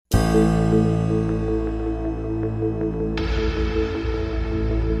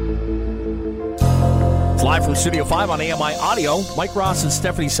Live from Studio 5 on AMI Audio, Mike Ross and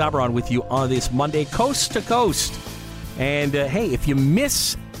Stephanie Sabron with you on this Monday, coast to coast. And hey, if you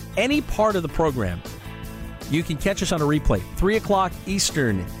miss any part of the program, you can catch us on a replay, 3 o'clock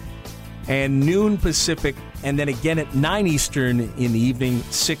Eastern and noon Pacific, and then again at 9 Eastern in the evening,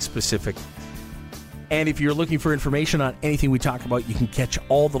 6 Pacific. And if you're looking for information on anything we talk about, you can catch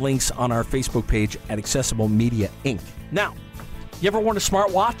all the links on our Facebook page at Accessible Media, Inc. Now, you ever worn a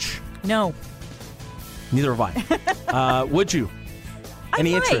smartwatch? No. Neither have I. Would you?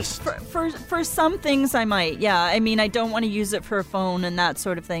 Any interest? For some things, I might. Yeah. I mean, I don't want to use it for a phone and that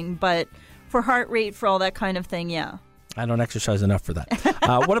sort of thing, but for heart rate, for all that kind of thing, yeah. I don't exercise enough for that.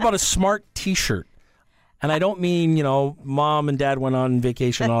 What about a smart T-shirt? And I don't mean, mom and dad went on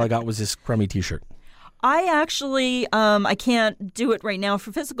vacation and all I got was this crummy T-shirt. I actually, I can't do it right now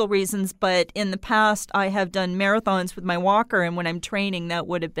for physical reasons, but in the past, I have done marathons with my walker, and when I'm training, that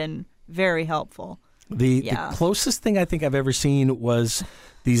would have been very helpful. The closest thing I think I've ever seen was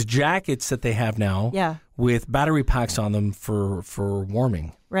these jackets that they have now with battery packs on them for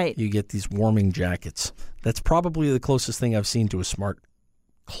warming. Right. You get these warming jackets. That's probably the closest thing I've seen to a smart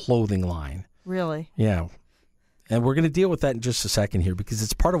clothing line. Really? Yeah. And we're going to deal with that in just a second here because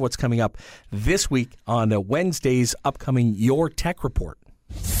it's part of what's coming up this week on Wednesday's upcoming Your Tech Report.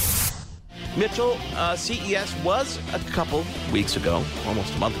 Mitchell, CES was a couple weeks ago,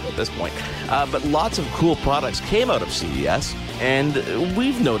 almost a month ago at this point, but lots of cool products came out of CES, and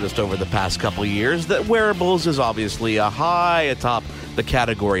we've noticed over the past couple years that wearables is obviously a high atop the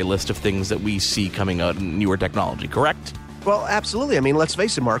category list of things that we see coming out in newer technology, correct? Well, absolutely. I mean, let's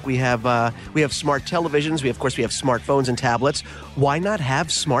face it, Mark. We have smart televisions. We have smartphones and tablets. Why not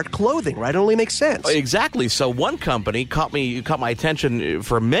have smart clothing? Right? It only makes sense. Exactly. So one company caught my attention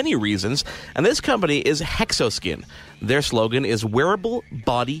for many reasons, and this company is Hexoskin. Their slogan is Wearable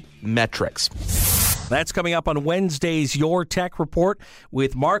Body Metrics. That's coming up on Wednesday's Your Tech Report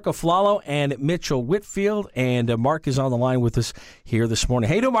with Marc Aflalo and Mitchell Whitfield. And Mark is on the line with us here this morning.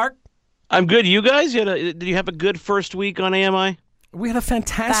 Hey, Mark. I'm good. You guys? Did you have a good first week on AMI? We had a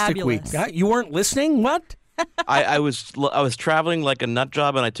fantastic week. You weren't listening? What? I was traveling like a nut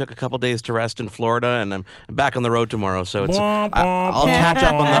job, and I took a couple days to rest in Florida, and I'm back on the road tomorrow. So I'll catch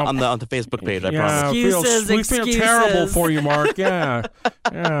up on the Facebook page. I promise. We feel terrible for you, Mark. Yeah.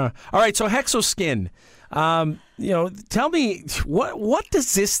 All right. So Hexoskin. Tell me what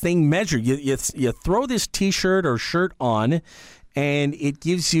does this thing measure? You throw this T-shirt or shirt on, and it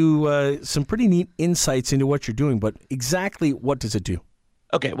gives you some pretty neat insights into what you're doing. But exactly what does it do?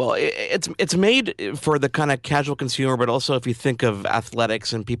 Okay, well, it's made for the kind of casual consumer, but also if you think of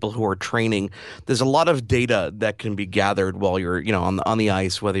athletics and people who are training, there's a lot of data that can be gathered while you're, on the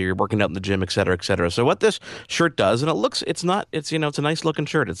ice, whether you're working out in the gym, et cetera, et cetera. So what this shirt does, and it's a nice looking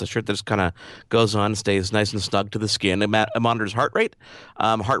shirt. It's a shirt that just kind of goes on, stays nice and snug to the skin. It monitors heart rate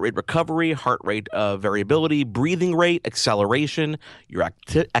recovery, heart rate variability, breathing rate, acceleration, your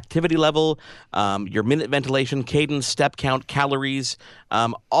activity level, your minute ventilation, cadence, step count, calories,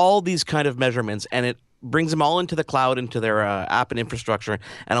 all these kind of measurements, and it brings them all into the cloud, into their app and infrastructure,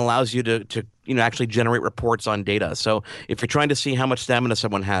 and allows you to actually generate reports on data. So if you're trying to see how much stamina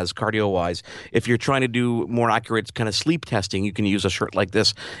someone has cardio-wise, if you're trying to do more accurate kind of sleep testing, you can use a shirt like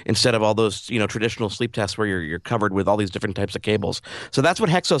this instead of all those traditional sleep tests where you're covered with all these different types of cables. So that's what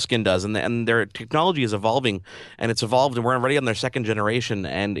Hexoskin does, and their technology is evolving, and it's evolved, and we're already on their second generation,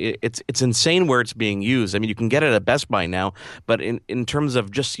 and it's insane where it's being used. I mean, you can get it at Best Buy now, but in terms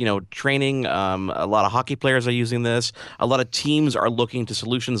of just training, a lot of hockey players are using this. A lot of teams are looking to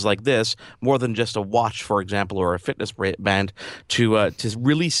solutions like this more than just a watch, for example, or a fitness band to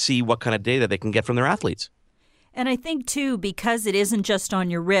really see what kind of data they can get from their athletes. And I think, too, because it isn't just on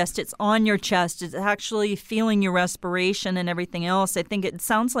your wrist, it's on your chest, it's actually feeling your respiration and everything else. I think it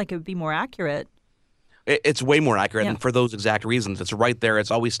sounds like it would be more accurate. It's way more accurate, and for those exact reasons. It's right there. It's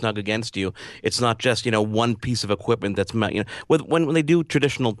always snug against you. It's not just one piece of equipment that's when they do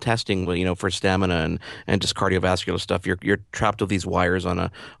traditional testing, for stamina and just cardiovascular stuff. You're trapped with these wires on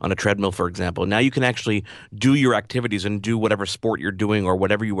a treadmill, for example. Now you can actually do your activities and do whatever sport you're doing or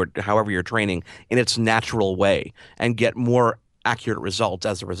however you're training in its natural way and get more accurate results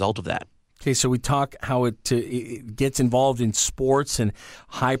as a result of that. Okay, so we talk how it gets involved in sports and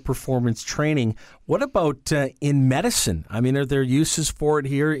high-performance training. What about in medicine? I mean, are there uses for it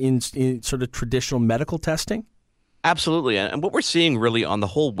here in sort of traditional medical testing? Absolutely. And what we're seeing really on the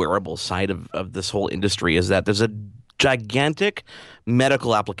whole wearable side of this whole industry is that there's a gigantic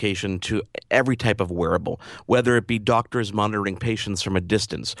medical application to every type of wearable, whether it be doctors monitoring patients from a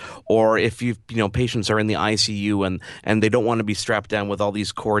distance, or if patients are in the ICU and they don't want to be strapped down with all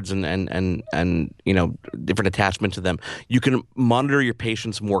these cords and different attachment to them. You can monitor your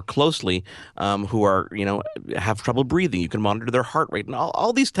patients more closely who are have trouble breathing. You can monitor their heart rate and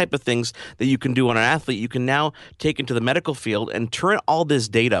all these type of things that you can do on an athlete. You can now take into the medical field and turn all this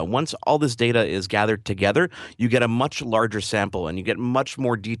data. Once all this data is gathered together, you get a much larger sample and you get much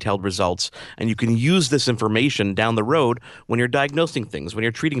more detailed results. And you can use this information down the road when you're diagnosing things, when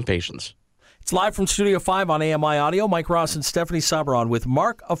you're treating patients. It's live from Studio 5 on AMI Audio. Mike Ross and Stephanie Sabron with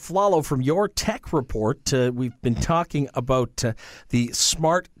Marc Aflalo from Your Tech Report. We've been talking about the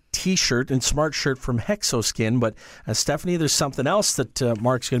Smart T-shirt and Smart shirt from Hexoskin, but Stephanie, there's something else that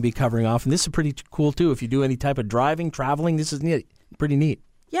Marc's going to be covering off, and this is pretty cool too. If you do any type of driving, traveling, this is neat, pretty neat.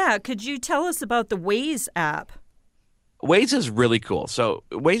 Yeah, could you tell us about the Waze app? Waze is really cool. So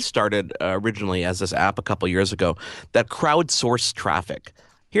Waze started originally as this app a couple years ago that crowdsourced traffic.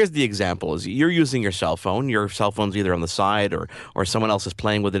 Here's the example: is you're using your cell phone. Your cell phone's either on the side or someone else is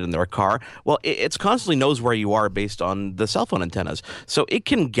playing with it in their car. Well, it constantly knows where you are based on the cell phone antennas. So it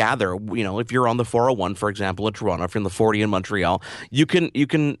can gather, if you're on the 401, for example, in Toronto, if you're in the 40 in Montreal, you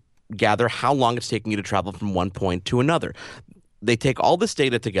can gather how long it's taking you to travel from one point to another. They take all this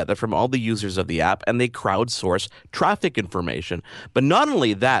data together from all the users of the app and they crowdsource traffic information. But not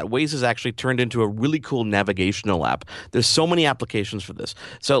only that, Waze has actually turned into a really cool navigational app. There's so many applications for this.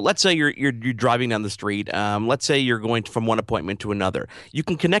 So let's say you're driving down the street. Let's say you're going from one appointment to another. You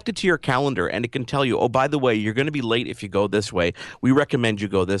can connect it to your calendar and it can tell you, oh, by the way, you're going to be late if you go this way. We recommend you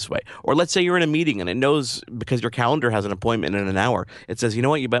go this way. Or let's say you're in a meeting and it knows because your calendar has an appointment in an hour. It says, you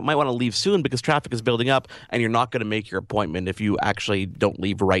know what, you might want to leave soon because traffic is building up and you're not going to make your appointment if you actually don't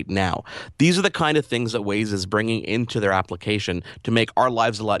leave right now. These are the kind of things that Waze is bringing into their application to make our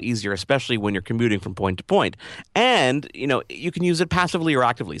lives a lot easier, especially when you're commuting from point to point. And, you can use it passively or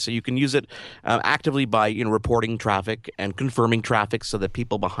actively. So you can use it actively by, reporting traffic and confirming traffic so that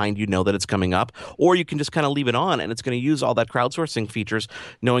people behind you know that it's coming up. Or you can just kind of leave it on and it's going to use all that crowdsourcing features,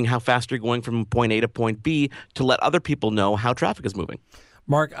 knowing how fast you're going from point A to point B to let other people know how traffic is moving.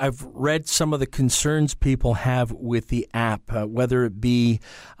 Marc, I've read some of the concerns people have with the app, whether it be,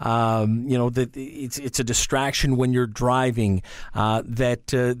 that it's a distraction when you're driving, that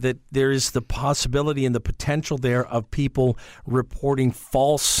there is the possibility and the potential there of people reporting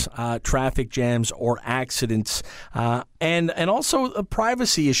false traffic jams or accidents, and also a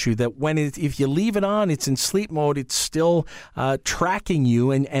privacy issue that if you leave it on, it's in sleep mode, it's still tracking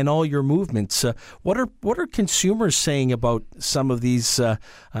you and all your movements. What are consumers saying about some of these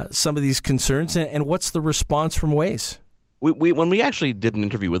concerns, and what's the response from Waze? When we actually did an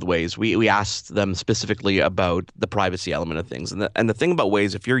interview with Waze, we asked them specifically about the privacy element of things. And the thing about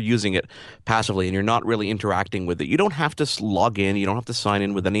Waze, if you're using it passively and you're not really interacting with it, you don't have to log in, you don't have to sign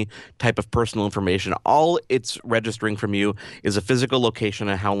in with any type of personal information. All it's registering from you is a physical location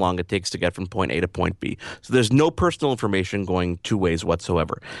and how long it takes to get from point A to point B. So there's no personal information going to Waze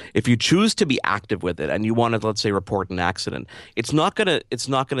whatsoever. If you choose to be active with it and you want to, let's say, report an accident, it's not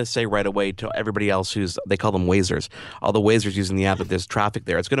gonna say right away to everybody else they call them Wazers, all the Wazers using the app that there's traffic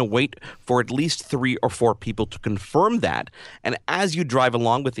there. It's going to wait for at least 3 or 4 people to confirm that. And as you drive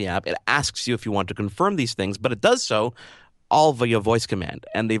along with the app, it asks you if you want to confirm these things, but it does so all via voice command.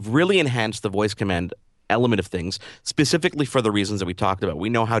 And they've really enhanced the voice command element of things, specifically for the reasons that we talked about. We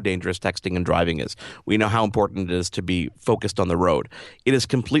know how dangerous texting and driving is. We know how important it is to be focused on the road. It is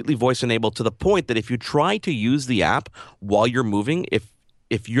completely voice enabled to the point that if you try to use the app while you're moving,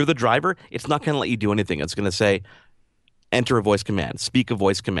 if you're the driver, it's not going to let you do anything. It's going to say, enter a voice command, speak a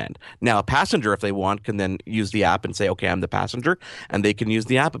voice command. Now, a passenger, if they want, can then use the app and say, okay, I'm the passenger, and they can use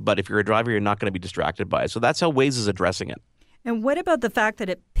the app. But if you're a driver, you're not going to be distracted by it. So that's how Waze is addressing it. And what about the fact that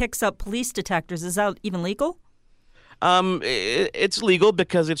it picks up police detectors? Is that even legal? It's legal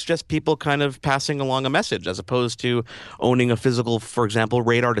because it's just people kind of passing along a message as opposed to owning a physical, for example,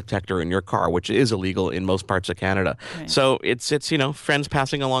 radar detector in your car, which is illegal in most parts of Canada. Right. So it's friends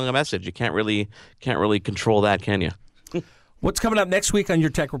passing along a message. You can't really control that, can you? What's coming up next week on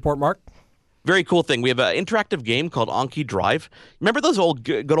Your Tech Report, Marc? Very cool thing. We have an interactive game called Anki Drive. Remember those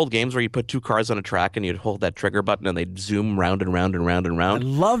good old games where you put 2 cars on a track and you'd hold that trigger button and they'd zoom round and round and round and round? I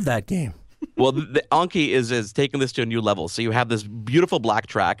love that game. Well, the Anki is taking this to a new level. So you have this beautiful black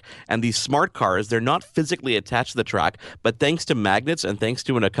track, and these smart cars, they're not physically attached to the track, but thanks to magnets and thanks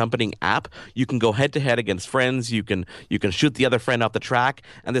to an accompanying app, you can go head-to-head against friends. You can shoot the other friend off the track,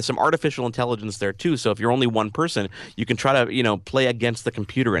 and there's some artificial intelligence there too. So if you're only one person, you can try to play against the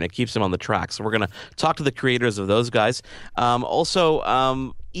computer, and it keeps them on the track. So we're going to talk to the creators of those guys.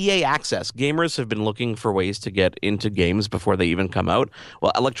 Also, EA Access. Gamers have been looking for ways to get into games before they even come out.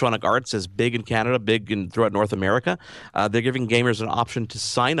 Well, Electronic Arts is big in Canada, throughout North America. They're giving gamers an option to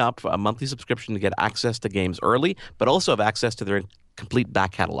sign up for a monthly subscription to get access to games early, but also have access to their complete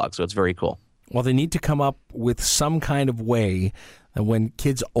back catalog. So it's very cool. Well, they need to come up with some kind of way that when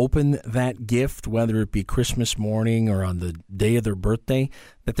kids open that gift, whether it be Christmas morning or on the day of their birthday,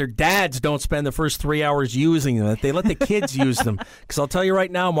 that their dads don't spend the first 3 hours using them, that they let the kids use them. Because I'll tell you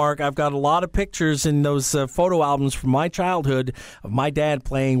right now, Mark, I've got a lot of pictures in those photo albums from my childhood of my dad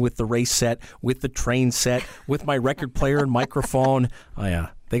playing with the race set, with the train set, with my record player and microphone. Oh, yeah.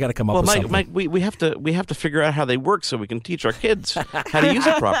 They got to come up with something. Mike, we have to figure out how they work so we can teach our kids how to use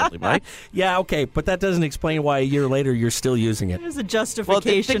it properly, Mike. Yeah, okay, but that doesn't explain why a year later you're still using it. There's a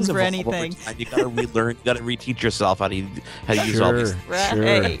justification for anything. You got to relearn. You got to reteach yourself how to use all these.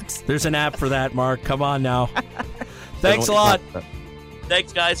 Right. Sure. There's an app for that, Mark. Come on now. Thanks a lot.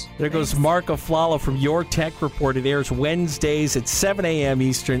 Thanks, guys. There goes Marc Aflalo from Your Tech Report. It airs Wednesdays at 7 a.m.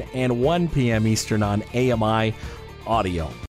 Eastern and 1 p.m. Eastern on AMI Audio.